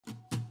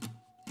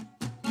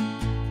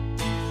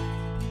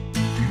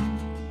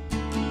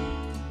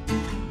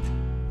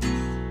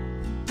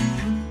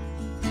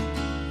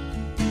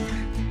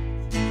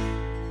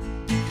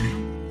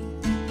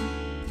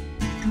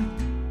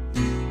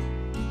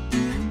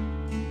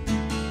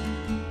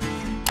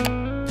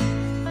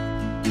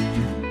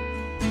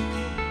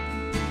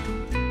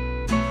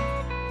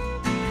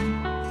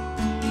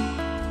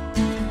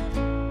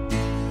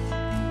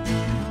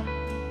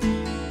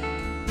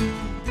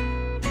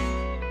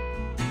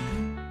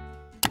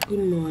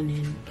Good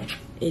morning.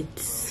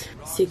 It's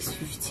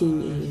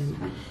 6:15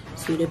 a.m.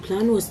 So the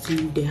plan was to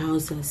leave the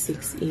house at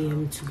 6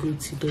 a.m. to go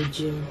to the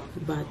gym,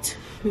 but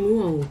no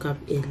one woke up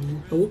early.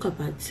 I woke up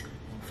at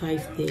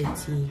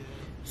 5:30,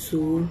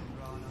 so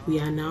we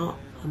are now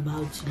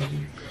about to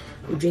leave.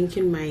 We're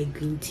drinking my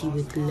green tea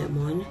with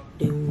lemon,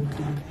 then we'll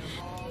leave.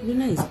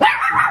 Luna is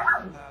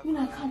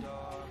Luna,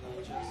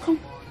 come.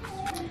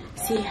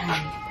 Say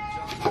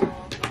hi.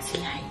 Say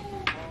hi.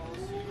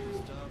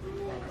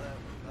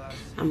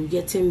 I'm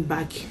getting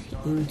back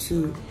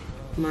into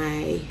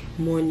my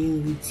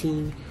morning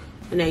routine.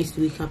 When I used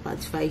to wake up at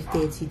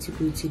 5:30 to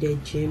go to the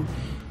gym.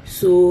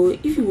 So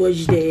if you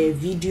watched the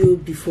video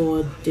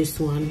before this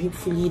one,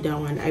 hopefully that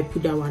one, I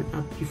put that one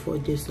up before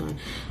this one.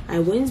 I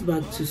went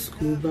back to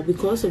school, but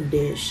because of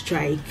the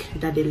strike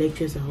that the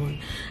lectures are on,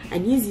 I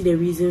didn't see the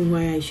reason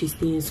why I should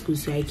stay in school,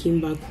 so I came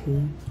back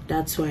home.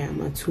 That's why I'm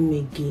at home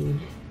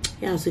again.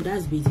 Yeah, so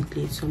that's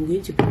basically it. So I'm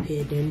going to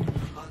prepare, then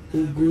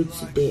we'll go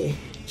to the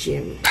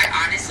gym.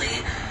 I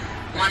honestly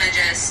want to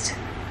just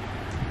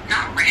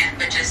not rant,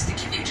 but just to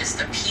give you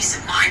just a piece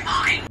of my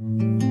mind.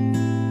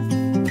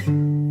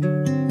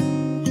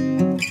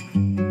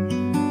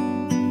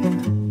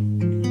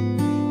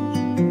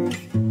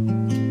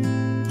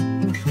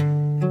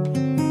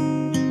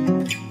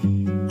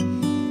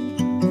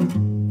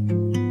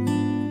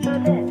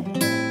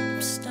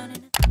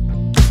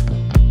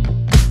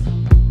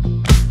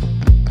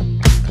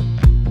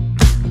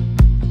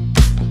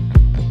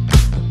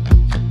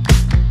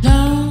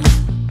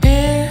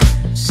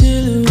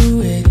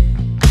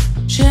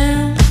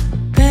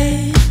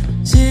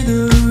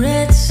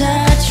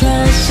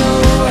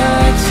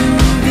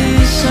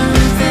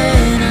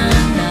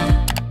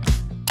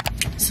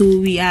 So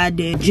we are at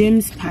the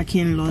gym's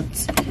parking lot.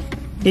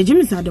 The gym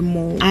is at the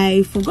mall.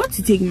 I forgot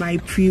to take my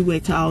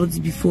pre-workouts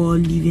before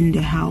leaving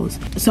the house,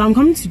 so I'm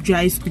coming to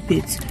dry scoop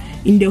it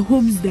in the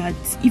hopes that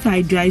if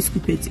I dry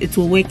scoop it, it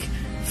will work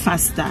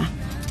faster.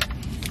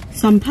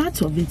 Some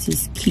part of it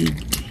is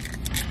caked.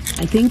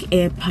 I think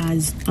air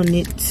passed on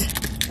it,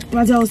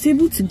 but I was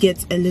able to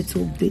get a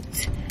little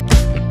bit.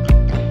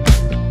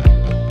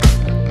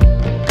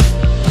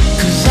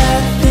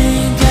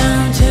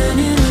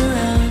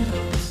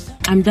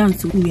 I'm done,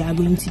 so we are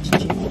going to the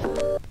gym.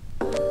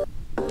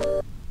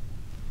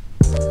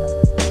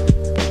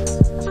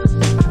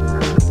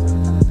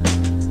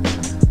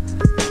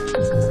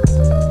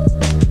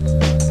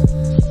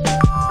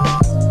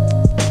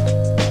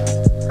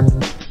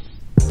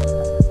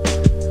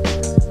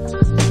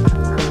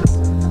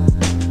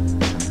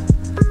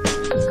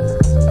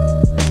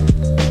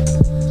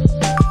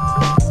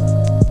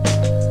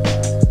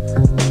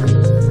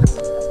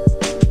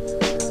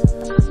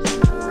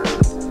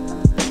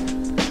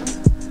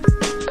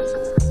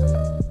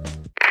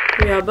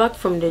 We are back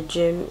from the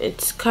gym.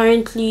 It's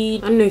currently,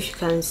 I don't know if you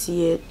can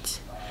see it.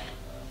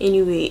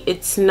 Anyway,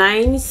 it's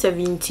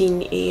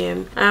 9:17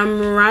 a.m.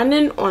 I'm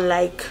running on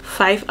like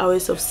 5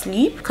 hours of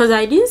sleep because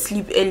I didn't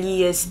sleep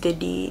early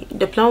yesterday.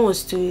 The plan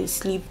was to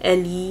sleep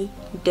early,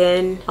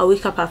 then I'll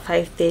wake up at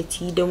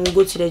 5:30, then we'll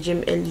go to the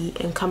gym early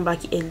and come back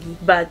early.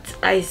 But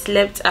I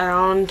slept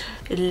around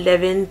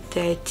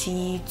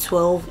 11:30,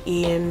 12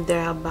 a.m.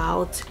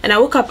 thereabout, and I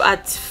woke up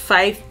at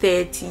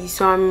 5:30,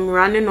 so I'm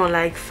running on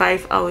like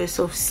 5 hours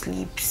of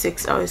sleep,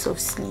 6 hours of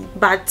sleep.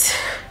 But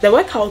the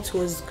workout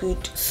was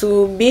good.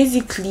 So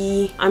basically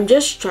I'm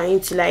just trying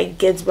to like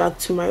get back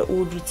to my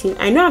old routine.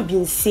 I know I've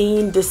been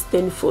saying this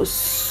thing for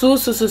so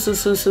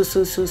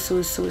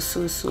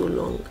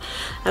long.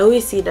 I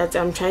always say that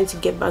I'm trying to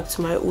get back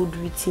to my old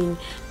routine,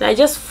 and I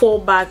just fall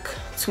back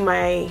to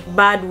my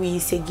bad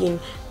ways again.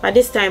 But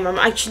this time I'm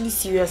actually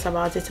serious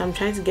about it. I'm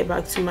trying to get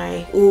back to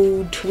my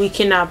old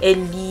waking up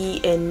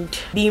early and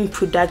being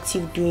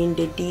productive during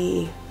the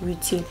day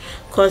routine,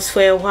 because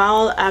for a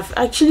while I've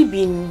actually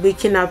been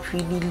waking up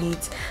really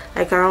late,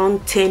 like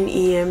around 10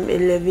 a.m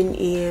 11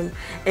 a.m,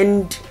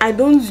 and I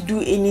don't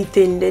do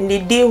anything. Then the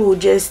day will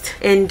just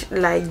end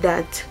like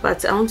that.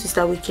 But I want to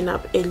start waking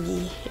up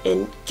early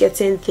and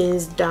getting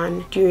things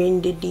done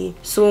during the day.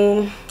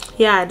 So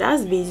yeah,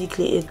 that's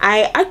basically it.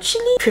 I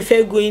actually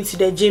prefer going to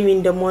the gym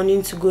in the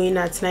morning to going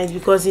at night,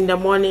 because in the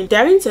morning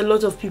there aren't a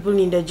lot of people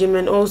in the gym,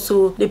 and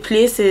also the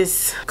place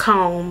is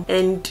calm,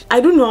 and I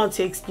don't know how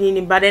to explain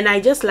it, but then I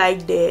just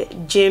like the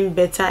gym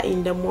better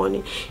in the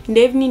morning. In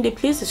the evening the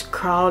place is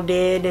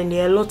crowded and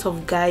there are a lot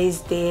of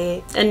guys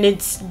there, and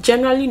it's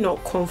generally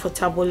not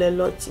comfortable a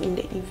lot in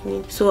the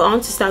evening. So I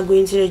want to start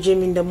going to the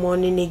gym in the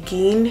morning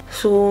again.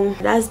 So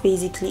that's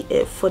basically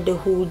it for the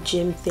whole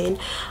gym thing.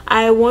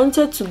 I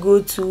wanted to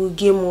go to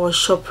Game or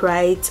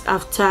ShopRite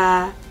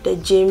after the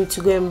gym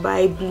to go and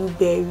buy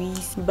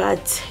blueberries,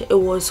 but it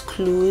was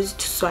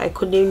closed, so I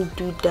couldn't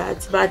do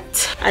that.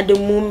 But at the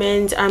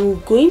moment I'm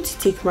going to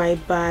take my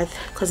bath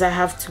because I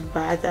have to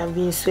bath. I've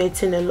been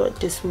sweating a lot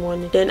this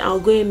morning. Then I'll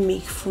go and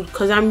make food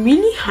because I'm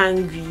really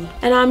hungry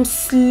and I'm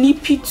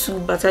sleepy too,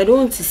 but I don't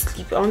want to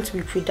sleep. I want to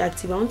be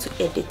productive. I want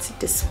to edit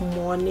this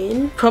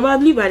morning.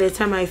 Probably by the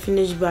time I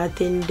finish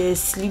bathing, the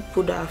sleep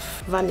would have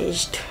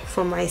vanished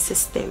from my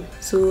system.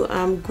 So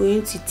I'm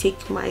going to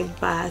take my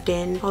bath,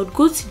 then I'll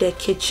go to the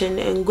kitchen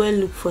and go and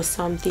look for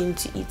something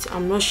to eat.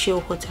 I'm not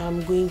sure what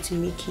I'm going to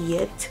make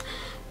yet,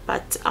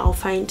 but I'll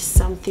find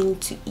something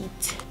to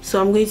eat. So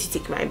I'm going to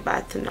take my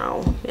bath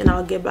now and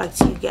I'll get back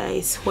to you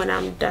guys when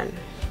I'm done.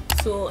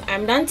 So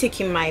I'm done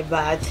taking my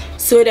bath.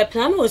 So the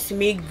plan was to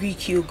make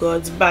Greek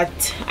yogurt,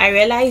 but I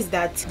realized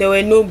that there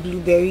were no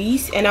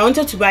blueberries and I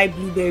wanted to buy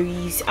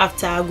blueberries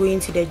after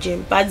going to the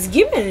gym, but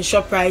Gim and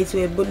ShopRite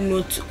were both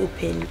not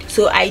open.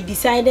 So I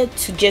decided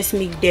to just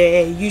make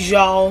the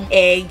usual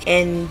egg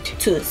and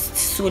toast.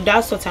 So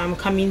that's what I'm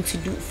coming to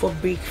do for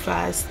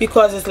breakfast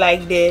because it's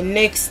like the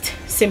next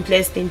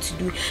simplest thing to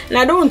do. And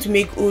I don't want to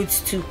make oats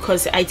too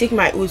because I take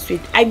my oats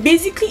with, I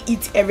basically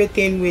eat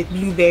everything with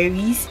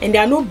blueberries and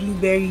there are no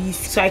blueberries,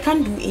 so I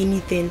can't do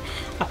anything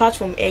apart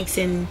from eggs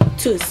and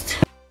toast.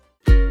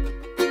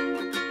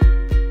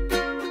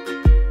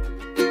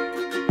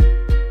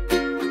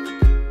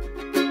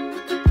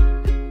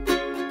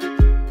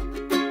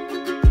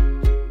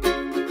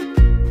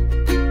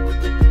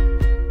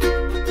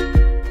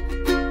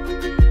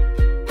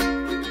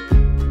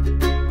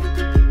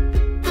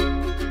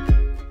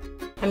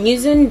 I'm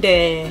using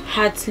the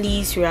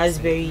Hartley's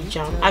raspberry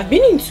jam. I've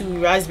been into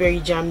raspberry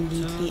jam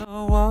lately.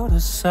 What a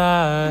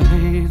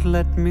sight,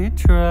 let me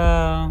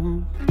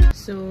drown.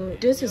 So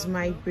this is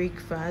my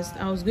breakfast.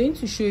 I was going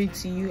to show it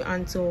to you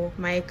until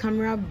my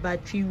camera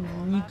battery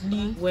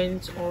rudely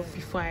went off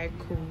before I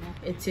could.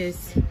 It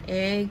is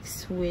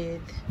eggs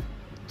with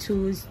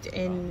toast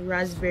and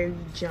raspberry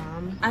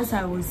jam. As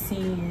I was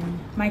saying,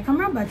 my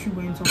camera battery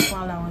went off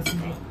while I was in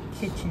the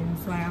kitchen,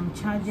 so I am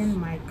charging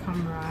my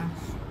camera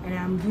and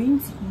I'm going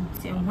to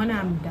eat, and when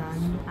I'm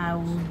done I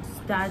will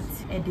start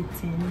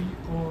editing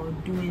or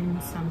doing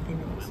something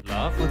else.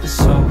 Love with the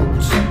salt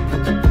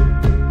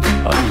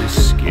on your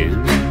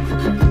skin.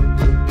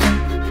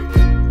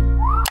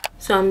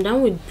 So I'm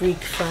done with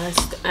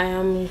breakfast. I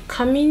am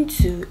coming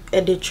to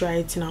edit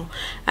right now.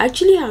 I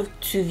actually have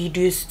 2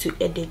 videos to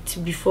edit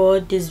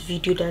before this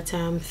video that I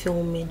am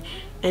filming,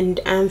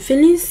 and I'm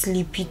feeling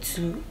sleepy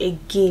too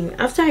again.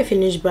 After I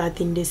finished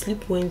bathing, the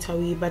sleep went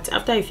away, but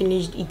after I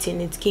finished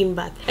eating, it came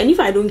back. And if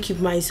I don't keep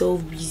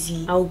myself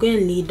busy, I'll go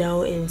and lay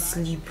down and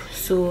sleep.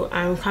 So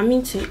I'm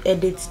coming to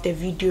edit the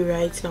video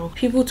right now.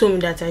 People told me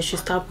that I should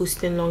start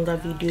posting longer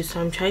videos,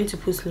 so I'm trying to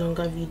post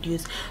longer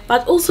videos.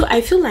 But also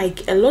I feel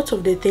like a lot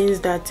of the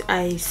things that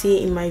I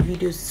say in my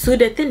videos, so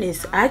the thing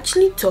is, I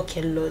actually talk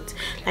a lot.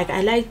 Like,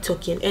 I like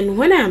talking, and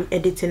when I am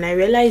editing, I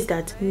realize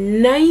that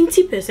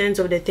 90%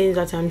 of the things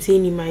that I'm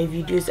saying in my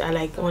videos are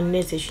like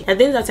unnecessary, and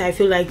things that I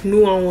feel like no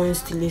one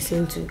wants to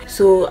listen to.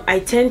 So I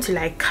tend to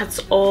like cut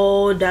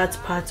all that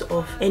part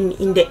off, and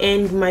in the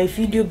end my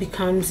video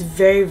becomes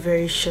very,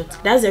 very short.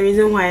 That's the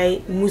reason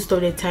why most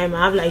of the time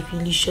I have like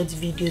really short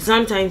videos.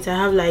 Sometimes I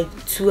have like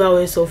 2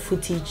 hours of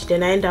footage,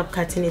 then I end up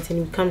cutting it and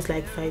it becomes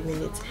like 5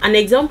 minutes. An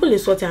example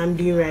is what I'm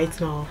doing right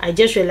now. I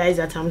just realized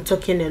that I'm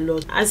talking a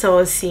lot. As I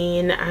was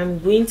saying, I'm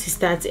going to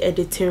start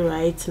editing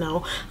right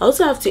now. I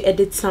also have to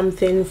edit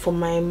something for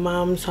my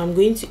mom, so I'm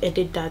going to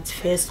edit that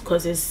first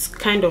because it's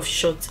kind of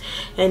short,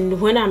 and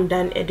when I'm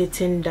done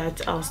editing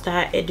that, I'll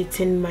start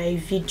editing my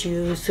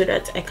video so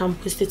that I can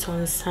post it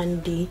on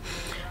Sunday.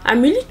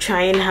 I'm really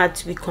trying hard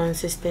to be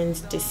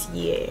consistent this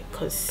year,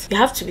 because you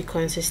have to be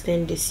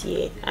consistent this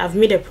year. I've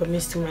made a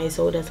promise to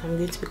myself that I'm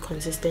going to be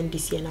consistent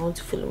this year, and I want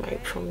to follow my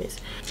promise.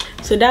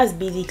 So that's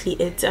basically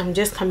it. I'm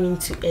just coming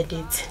to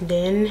edit.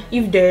 Then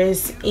if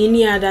there's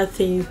any other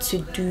thing to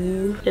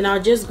do, then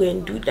I'll just go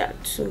and do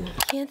that too.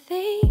 Can't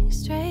think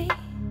straight.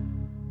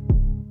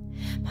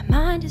 My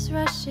mind is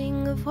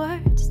rushing of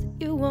words that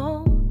you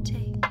won't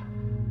take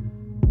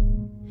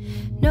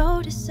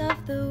notice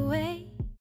of the way